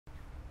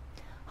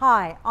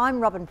Hi,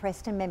 I'm Robin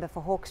Preston, member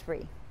for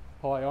Hawkesbury.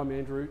 Hi, I'm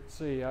Andrew,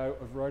 CEO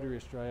of Rotary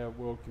Australia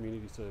World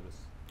Community Service.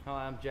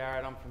 Hi, I'm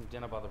Jarryd, I'm from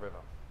Dinner by the River.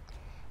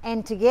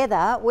 And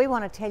together we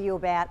want to tell you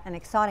about an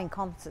exciting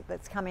concert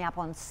that's coming up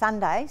on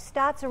Sunday.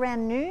 Starts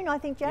around noon, I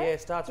think, Joe? Yeah,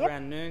 it starts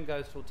around noon,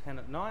 goes till 10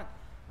 at night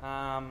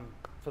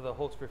for the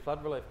Hawkesbury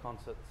Flood Relief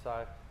Concert.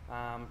 So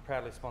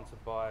proudly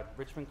sponsored by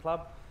Richmond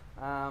Club.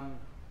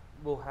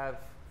 We'll have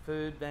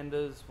food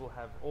vendors, we'll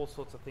have all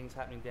sorts of things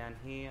happening down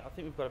here. I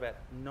think we've got about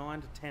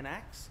 9 to 10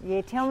 acts.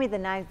 Yeah, tell me the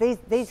names.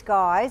 These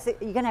guys, you're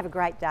going to have a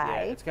great day.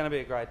 Yeah, it's going to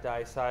be a great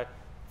day. So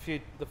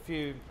the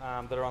few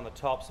that are on the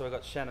top, so we've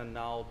got Shannon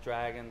Knoll,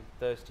 Dragon,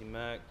 Thirsty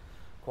Merc,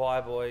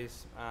 Choir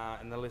Boys,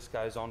 and the list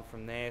goes on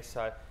from there.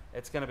 So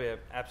it's going to be an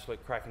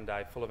absolute cracking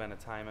day, full of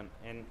entertainment.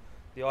 And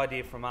the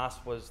idea from us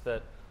was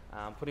that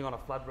putting on a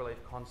flood relief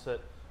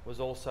concert was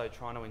also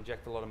trying to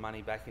inject a lot of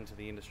money back into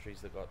the industries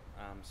that got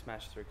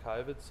smashed through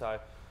COVID. So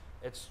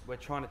we're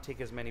trying to tick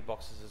as many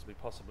boxes as we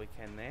possibly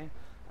can there,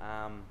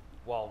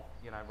 while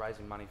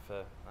raising money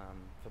for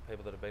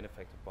people that have been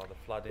affected by the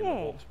flood in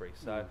Hawkesbury.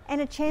 So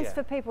and a chance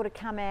for people to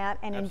come out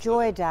and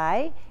enjoy a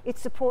day. It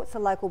supports the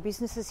local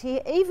businesses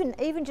here,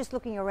 even just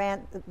looking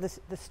around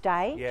the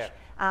stage. Yeah.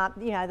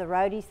 The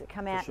roadies that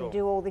come out and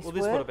do all this work.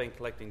 Well, this would have been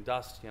collecting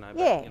dust,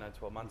 back,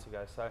 12 months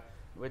ago. So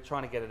we're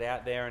trying to get it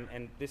out there,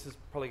 and this is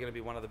probably going to be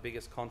one of the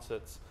biggest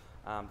concerts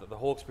that the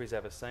Hawkesbury's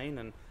ever seen,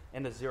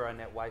 and a zero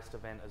net waste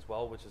event as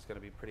well, which is going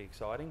to be pretty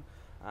exciting.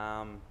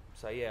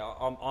 So yeah,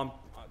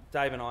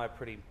 Dave and I are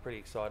pretty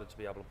excited to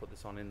be able to put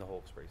this on in the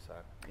Hawkesbury. So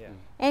yeah.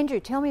 Andrew,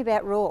 tell me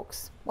about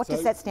RAWCS. What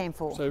does that stand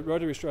for? So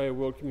Rotary Australia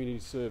World Community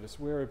Service.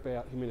 We're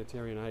about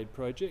humanitarian aid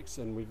projects,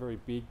 and we're very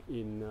big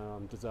in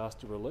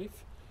disaster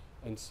relief.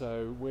 And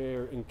so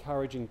we're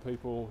encouraging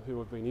people who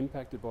have been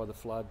impacted by the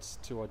floods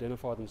to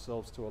identify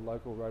themselves to a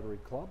local Rotary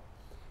club,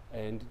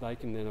 and they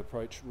can then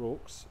approach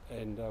RAWCS,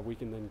 and we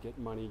can then get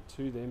money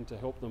to them to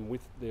help them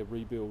with their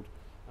rebuild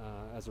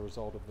as a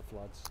result of the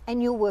floods.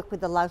 And you'll work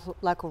with the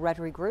local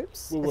Rotary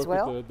groups we'll as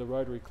well? We'll work with the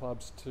Rotary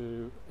clubs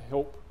to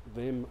help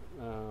them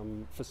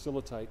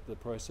facilitate the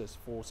process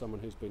for someone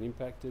who's been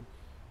impacted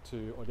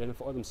to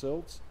identify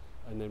themselves,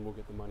 and then we'll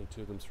get the money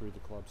to them through the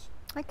clubs.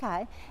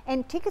 Okay,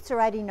 and tickets are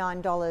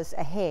 $89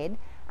 a head.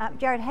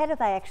 Jarryd, how do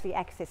they actually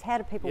access? How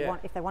do people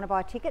if they want to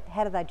buy a ticket,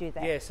 how do they do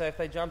that? Yeah, so if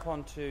they jump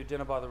onto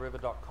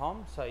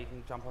dinnerbytheriver.com, so you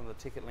can jump on the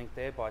ticket link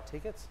there, buy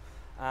tickets.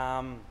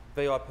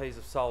 VIPs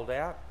have sold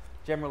out.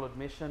 General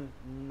admission,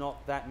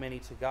 not that many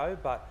to go,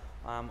 but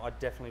I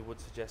definitely would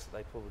suggest that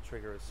they pull the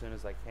trigger as soon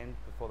as they can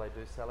before they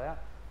do sell out.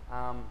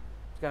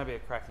 It's going to be a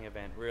cracking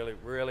event, really,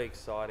 really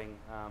exciting.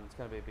 It's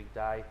going to be a big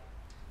day.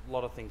 A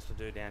lot of things to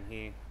do down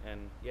here, and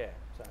yeah,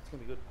 so it's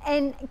going to be good.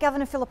 And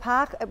Governor Phillip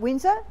Park at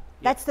Windsor,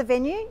 that's the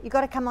venue. You've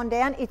got to come on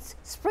down. It's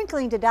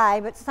sprinkling today,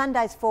 but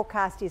Sunday's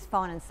forecast is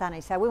fine and sunny,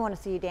 so we want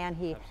to see you down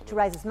here to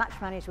raise as much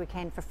money as we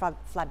can for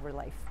flood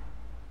relief.